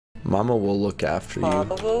Mama will look after you.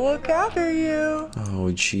 Mama will look after you. Oh,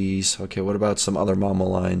 jeez. Okay, what about some other mama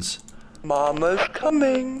lines? Mama's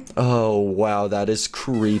coming. Oh, wow, that is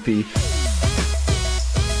creepy.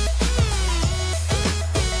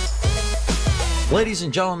 Ladies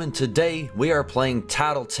and gentlemen, today we are playing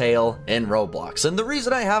Tattletale in Roblox. And the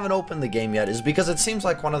reason I haven't opened the game yet is because it seems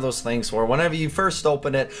like one of those things where whenever you first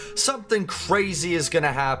open it, something crazy is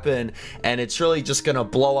gonna happen and it's really just gonna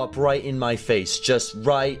blow up right in my face. Just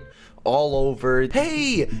right all over.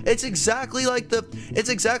 Hey, it's exactly like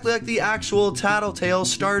the actual Tattletale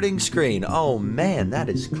starting screen. Oh man, that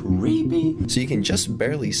is creepy. So you can just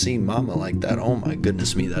barely see Mama like that. Oh my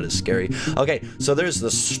goodness me, that is scary. Okay, so there's the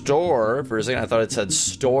store. For a second I thought it said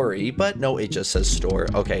story, but no, it just says store.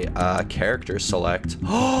 Okay, character select.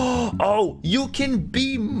 Oh, you can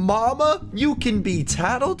be Mama? You can be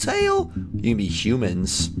Tattletale? You can be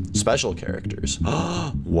humans. Special characters.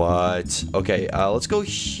 What? Okay, let's go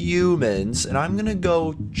humans, and I'm gonna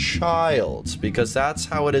go child because that's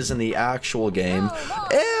how it is in the actual game.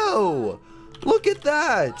 Ew! Look at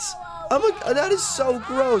that! That is so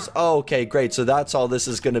gross. Oh, okay, great. So that's all this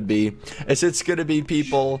is gonna be. It's gonna be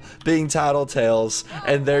people being Tattletales,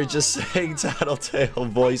 and they're just saying Tattletale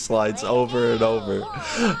voice lines over and over.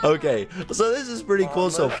 Okay, so this is pretty cool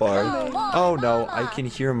so far. Oh no, I can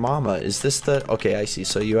hear Mama. Is this the... Okay, I see.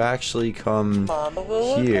 So you actually come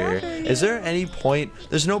here. Is there any point...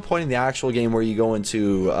 There's no point in the actual game where you go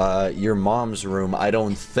into your mom's room, I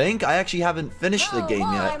don't think. I actually haven't finished the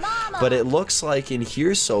game yet, but it looks like in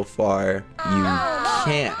here so far you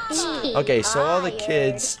can't. Okay, so all the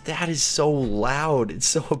kids, that is so loud, it's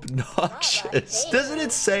so obnoxious. Doesn't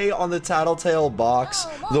it say on the Tattletale box,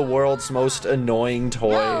 the world's most annoying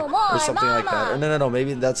toy, or something like that? Or no,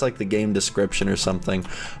 maybe that's like the game description or something.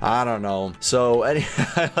 I don't know. So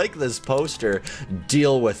I like this poster,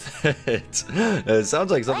 deal with it. It sounds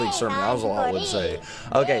like something Sir Mouselot would say.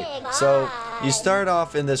 Okay, so you start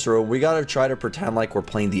off in this room. We gotta try to pretend like we're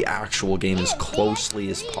playing the actual game as closely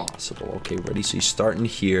as possible. Okay, ready? So you start in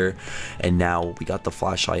here, and now we got the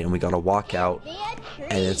flashlight, and we gotta walk out,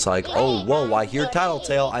 and it's like, oh, whoa, I hear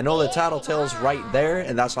Tattletale. I know that Tattletale's right there,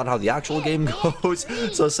 and that's not how the actual game goes.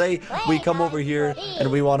 So say we come over here, and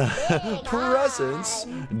we wanna presents.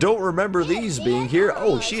 Don't remember these being here.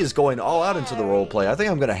 Oh, she is going all out into the role play. I think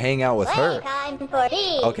I'm gonna hang out with her.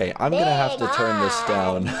 Okay, I'm gonna have to turn this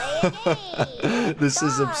down. This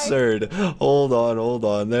is absurd. Hold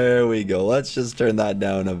on. There we go. Let's just turn that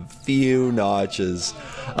down a few notches.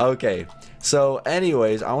 Okay. So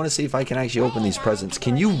anyways, I want to see if I can actually open these presents.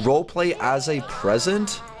 Can you roleplay as a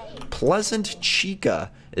present? Pleasant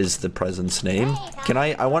Chica is the present's name. Can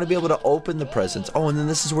I want to be able to open the presents. Oh, and then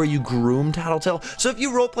this is where you groom Tattletale. So if you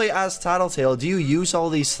roleplay as Tattletale, do you use all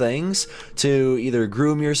these things to either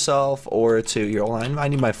groom yourself or to I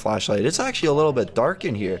need my flashlight. It's actually a little bit dark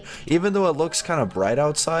in here, even though it looks kind of bright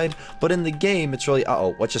outside, but in the game it's really...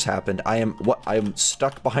 Uh-oh, what just happened? I'm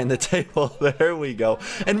stuck behind the table. There we go.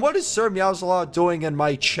 And what is Sir Mouselot doing in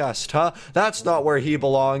my chest, huh? That's not where he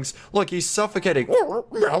belongs. Look, he's suffocating.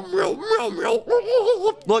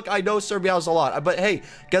 Look, I know Sir Mouselot, but hey,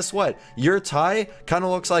 guess what? Your tie kind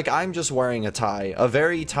of looks like I'm just wearing a tie. A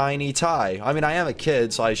very tiny tie. I mean, I am a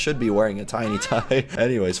kid, so I should be wearing a tiny tie.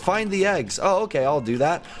 Anyways, find the eggs. Oh, okay, I'll do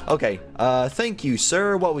that. Okay, thank you,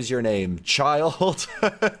 sir. What was your name? Child?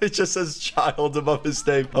 It just says child above his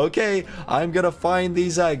name. Okay, I'm gonna find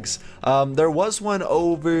these eggs. There was one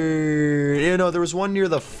over... there was one near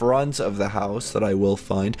the front of the house that I will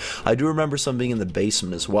find. I do remember some being in the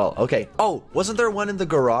basement as well. Okay. Oh, wasn't there one in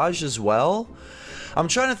the garage as well? I'm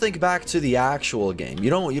trying to think back to the actual game. You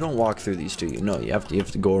don't walk through these, do you? No, you have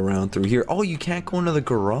to go around through here. Oh, you can't go into the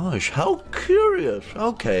garage. How curious.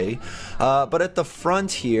 Okay. But at the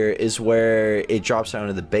front here is where it drops down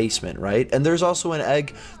to the basement, right? And there's also an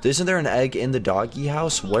egg. Isn't there an egg in the doggy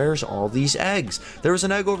house? Where's all these eggs? There was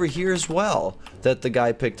an egg over here as well that the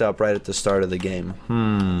guy picked up right at the start of the game.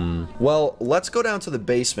 Well, let's go down to the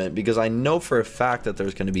basement because I know for a fact that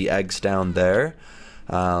there's going to be eggs down there.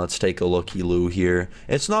 Let's take a looky-loo here.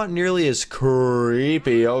 It's not nearly as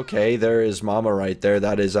creepy. Okay, there is Mama right there.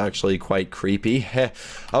 That is actually quite creepy.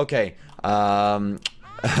 Okay,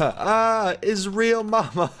 is real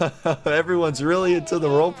Mama. Everyone's really into the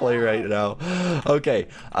roleplay right now. Okay,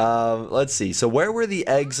 let's see. So where were the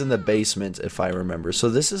eggs in the basement, if I remember? So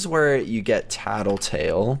this is where you get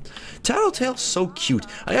Tattletale. Tattletale's so cute.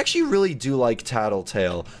 I actually really do like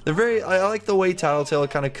Tattletale. I like the way Tattletale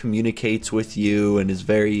kind of communicates with you and is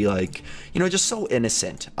very, like, just so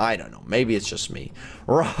innocent. I don't know. Maybe it's just me.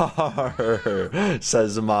 Rawr,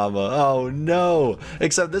 says Mama. Oh, no.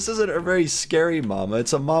 Except this isn't a very scary Mama. It's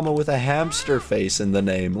It's a mama with a hamster face in the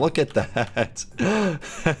name. Look at that.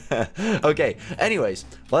 Okay, anyways,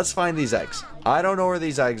 let's find these eggs. I don't know where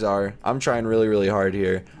these eggs are. I'm trying really, really hard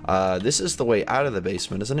here. This is the way out of the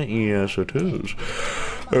basement, isn't it? Yes, it is.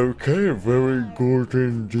 Okay, very good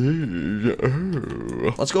indeed.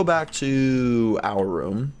 Oh. Let's go back to our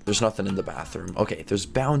room. There's nothing in the bathroom. Okay, there's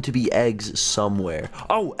bound to be eggs somewhere.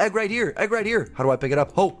 Oh, egg right here. Egg right here. How do I pick it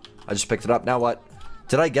up? Oh, I just picked it up. Now what?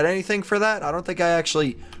 Did I get anything for that? I don't think I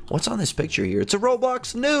actually... What's on this picture here? It's a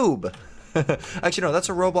Roblox noob. Actually, no, that's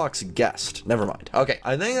a Roblox guest. Never mind. Okay,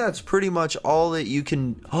 I think that's pretty much all that you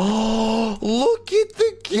can... Oh, look at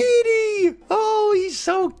the kitty! Oh, he's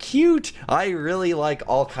so cute. I really like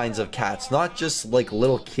all kinds of cats, not just like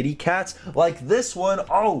little kitty cats. Like this one.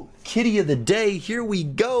 Oh, kitty of the day. Here we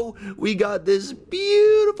go. We got this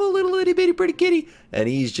beautiful little itty bitty pretty kitty. And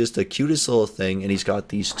he's just the cutest little thing. And he's got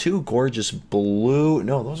these two gorgeous blue...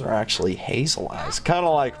 No, those are actually hazel eyes. Kind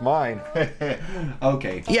of like mine.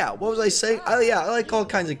 Okay. Yeah, what was I saying? Yeah, I like all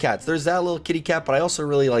kinds of cats. There's that little kitty cat, but I also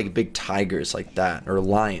really like big tigers like that. Or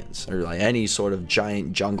lions. Or like any sort of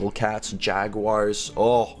giant jungle cats. Jaguars.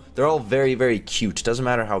 Oh, they're all very, very cute. Doesn't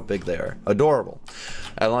matter how big they are. Adorable.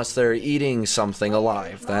 Unless they're eating something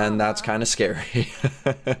alive, then that's kind of scary.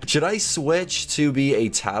 Should I switch to be a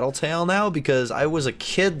tattletale now? Because I was a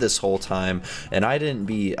kid this whole time, and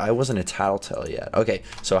I wasn't a tattletale yet. Okay,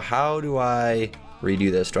 so how do I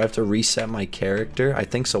redo this? Do I have to reset my character? I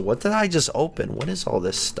think so. What did I just open? What is all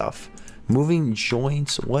this stuff? Moving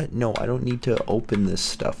joints? What? No, I don't need to open this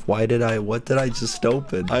stuff. What did I just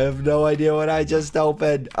open? I have no idea what I just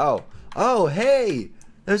opened. Oh, hey!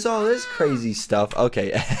 There's all this crazy stuff.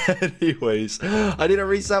 Okay, anyways, I need to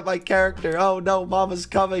reset my character. Oh no, Mama's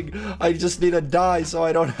coming. I just need to die so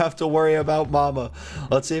I don't have to worry about Mama.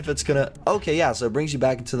 Let's see if it's gonna... Okay, yeah, so it brings you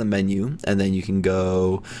back into the menu, and then you can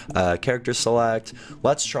go character select.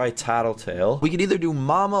 Let's try Tattletale. We could either do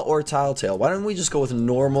Mama or Tattletale. Why don't we just go with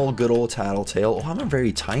normal, good old Tattletale? Oh, I'm a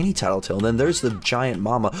very tiny Tattletale. And then there's the giant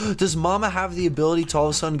Mama. Does Mama have the ability to all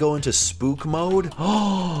of a sudden go into spook mode?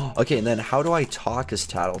 Oh, okay, and then how do I talk as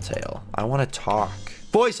Tattletale? I want to talk.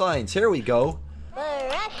 Voice lines, here we go.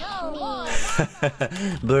 Brush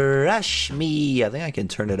me. Brush me. I think I can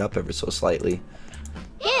turn it up ever so slightly.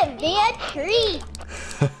 Give me a treat.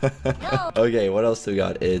 No. Okay, what else do we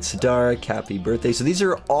got? It's dark, happy birthday. So these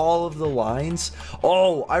are all of the lines.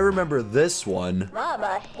 Oh, I remember this one.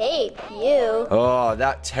 Mama hates you. Oh,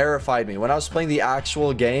 that terrified me. When I was playing the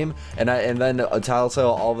actual game, and then a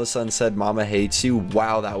Tattletale all of a sudden said, Mama hates you.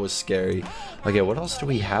 Wow, that was scary. Okay, what else do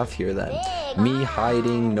we have here then? Me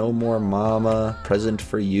hiding, no more Mama, present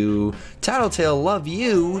for you. Tattletale, love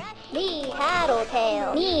you. Me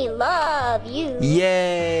Tattletale. Me love you.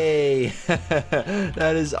 Yay!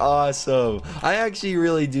 That is awesome. I actually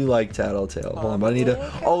really do like Tattletale. Hold on, but I need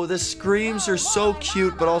to... Oh, the screams are so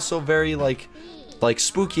cute, but also very like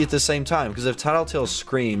spooky at the same time. Because if Tattletale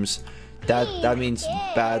screams, that means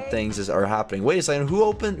bad things are happening. Wait a second, who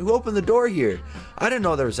opened the door here? I didn't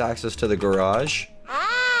know there was access to the garage.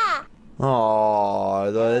 Ah!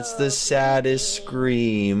 Oh, that's the saddest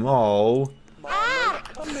scream. Oh.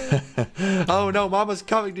 Oh no, Mama's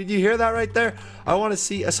coming. Did you hear that right there? I want to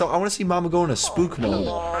see Mama go into spook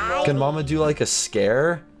mode. Can Mama do like a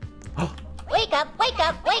scare? Wake up, wake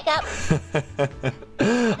up, wake up.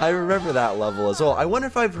 I remember that level as well. I wonder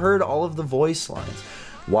if I've heard all of the voice lines.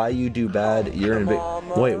 Why you do bad, you're in a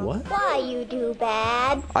big... Wait, what? Why you do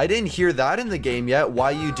bad? I didn't hear that in the game yet.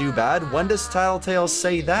 Why you do bad? When does Tattletale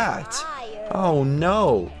say that? Oh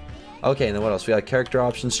no. Okay, and then what else? We got character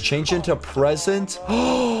options. Change into present.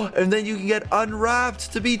 Oh, and then you can get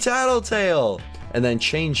unwrapped to be Tattletale. And then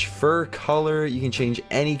change fur color. You can change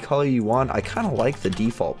any color you want. I kind of like the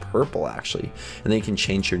default purple, actually. And then you can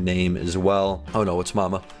change your name as well. Oh no, it's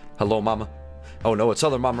Mama. Hello, Mama. Oh no, it's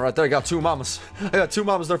other Mama right there. I got two Mamas. They're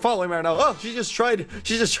following me right now. Oh, she just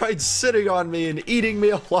tried sitting on me and eating me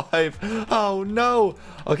alive. Oh no.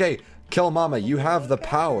 Okay. Kill Mama, you have the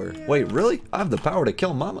power. Wait, really? I have the power to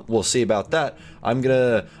kill Mama? We'll see about that. I'm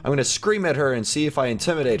gonna scream at her and see if I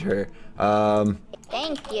intimidate her.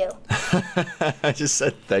 Thank you. I just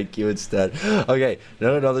said thank you instead. Okay,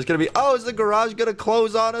 no, there's gonna be... Oh, is the garage gonna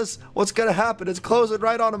close on us? What's gonna happen? It's closing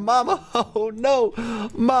right on Mama. Oh no,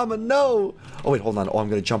 Mama, no. Oh wait, hold on. Oh, I'm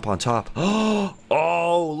gonna jump on top.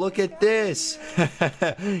 Oh, look at this.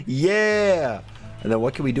 Yeah. And then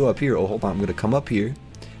what can we do up here? Oh, hold on. I'm gonna come up here.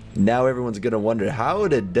 Now everyone's gonna wonder, how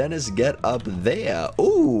did Dennis get up there?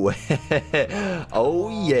 Ooh. Oh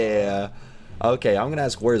yeah. Okay, I'm gonna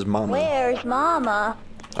ask, where's Mama? Where's Mama?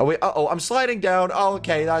 Oh, wait. Uh-oh, I'm sliding down. Oh,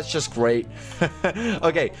 okay, that's just great.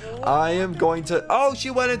 Okay, I am going to... Oh, she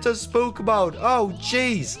went into spook mode. Oh,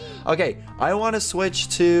 jeez. Okay, I want to switch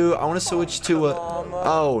to...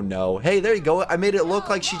 Oh, no. Hey, there you go. I made it look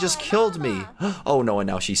like she just killed me. Oh, no, and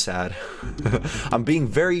now she's sad. I'm being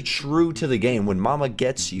very true to the game. When Mama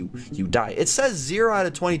gets you, you die. It says 0 out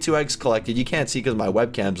of 22 eggs collected. You can't see because my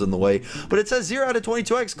webcam's in the way. But it says 0 out of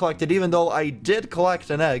 22 eggs collected, even though I did collect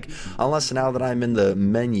an egg. Unless now that I'm in the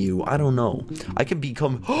menu, I don't know. I can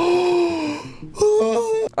become...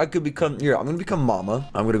 I could become... Here, I'm going to become Mama.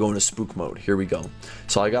 I'm going to go into spook mode. Here we go.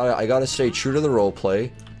 So I gotta stay true to the role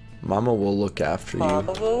play. Mama will look after you.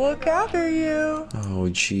 Mama will look after you. Oh,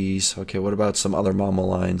 jeez. Okay, what about some other Mama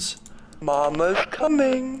lines? Mama's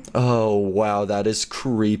coming. Oh, wow, that is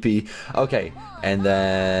creepy. Okay, and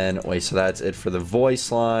then... Wait, so that's it for the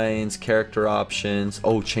voice lines, character options.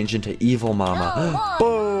 Oh, change into Evil Mama.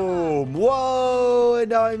 Boom! Whoa!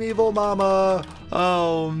 And now I'm Evil Mama.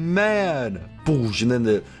 Oh, man. Boosh, and then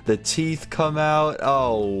the teeth come out.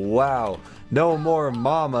 Oh, wow. No more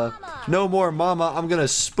Mama. No more Mama. I'm gonna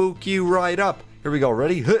spook you right up. Here we go.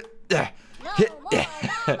 Ready?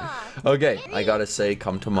 Okay, I gotta say,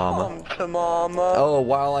 come to Mama. Come to Mama. Oh,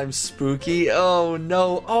 while I'm spooky. Oh,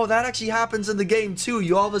 no. Oh, that actually happens in the game, too.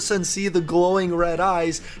 You all of a sudden see the glowing red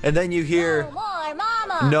eyes, and then you hear... No more,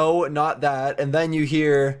 Mama. No, not that. And then you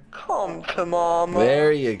hear... Come to Mama.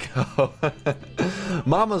 There you go.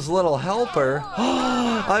 Mama's little helper.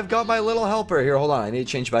 I've got my little helper. Here, hold on. I need to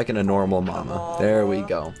change back into normal Mama. There we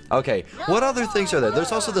go. Okay, what other things are there?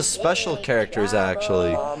 There's also the special characters,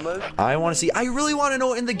 actually. I want to see... I really want to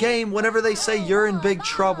know in the game whenever they say you're in big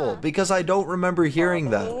trouble, because I don't remember hearing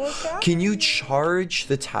that. Can you charge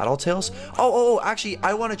the Tattletales? Oh, actually,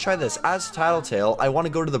 I want to try this. As Tattletale, I want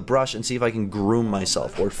to go to the brush and see if I can groom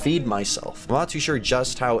myself or feed myself. I'm not too sure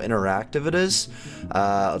just how interactive it is.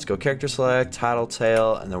 Let's go character select,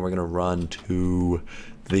 Tattletale, and then we're gonna run to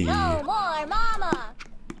the... No more, Mama.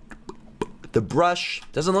 The brush.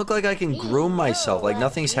 Doesn't look like I can groom myself. Like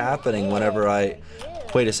nothing's happening whenever I...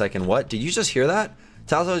 Wait a second, what? Did you just hear that?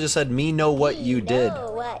 Tattletale just said, me know what you did.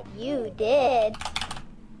 Know what you did.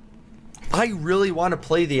 I really want to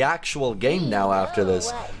play the actual game now after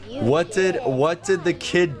this. What did the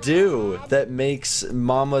kid do that makes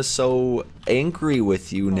Mama so angry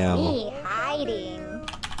with you now? Me hiding.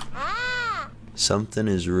 Something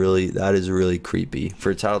is really creepy.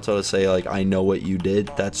 For Tattletale to say, like, I know what you did,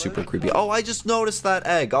 that's super creepy. Oh, I just noticed that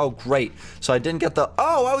egg. Oh, great. So I didn't get the...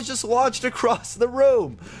 Oh, I was just launched across the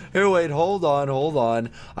room. Here, wait, hold on.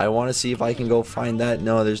 I want to see if I can go find that.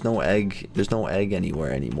 No, there's no egg. There's no egg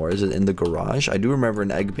anywhere anymore. Is it in the garage? I do remember an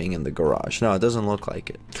egg being in the garage. No, it doesn't look like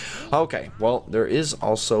it. Okay, well, there is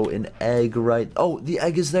also an egg right... Oh, the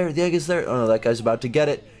egg is there. The egg is there. Oh, no, that guy's about to get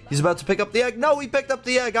it. He's about to pick up the egg. No, he picked up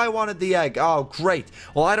the egg. I wanted the egg. Oh, great.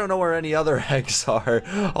 Well, I don't know where any other eggs are.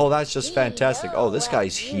 Oh, that's just fantastic. Oh, this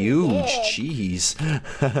guy's huge. Jeez.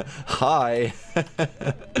 Hi.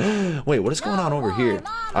 Wait, what is going on over here?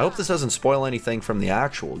 I hope this doesn't spoil anything from the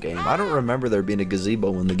actual game. I don't remember there being a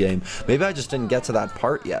gazebo in the game. Maybe I just didn't get to that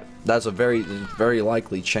part yet. That's a very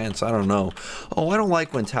likely chance. I don't know. Oh, I don't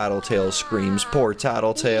like when Tattletale screams. Poor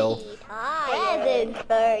Tattletale. Presents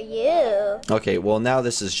for you. Okay, well now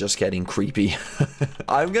this is just getting creepy.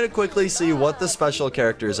 I'm gonna quickly see what the special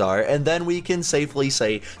characters are, and then we can safely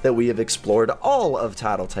say that we have explored all of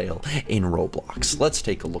Tattletale in Roblox. Let's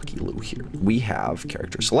take a looky-loo here. We have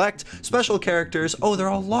character select, special characters. Oh, they're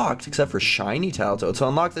all locked except for Shiny Tattletale. To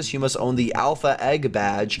unlock this, you must own the Alpha Egg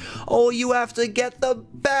badge. Oh, you have to get the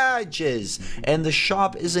badges, and the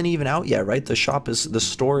shop isn't even out yet, right? The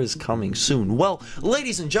store is coming soon. Well,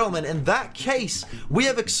 ladies and gentlemen, in that case, we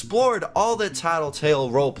have explored all that Tattletale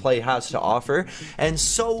roleplay has to offer, and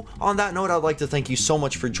so on that note, I'd like to thank you so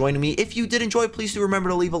much for joining me. If you did enjoy, please do remember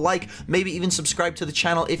to leave a like, maybe even subscribe to the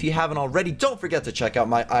channel if you haven't already. Don't forget to check out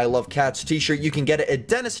my I Love Cats t-shirt. You can get it at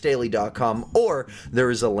DennisDaily.com, or there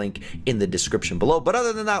is a link in the description below. But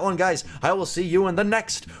other than that one, guys, I will see you in the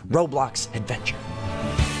next Roblox adventure.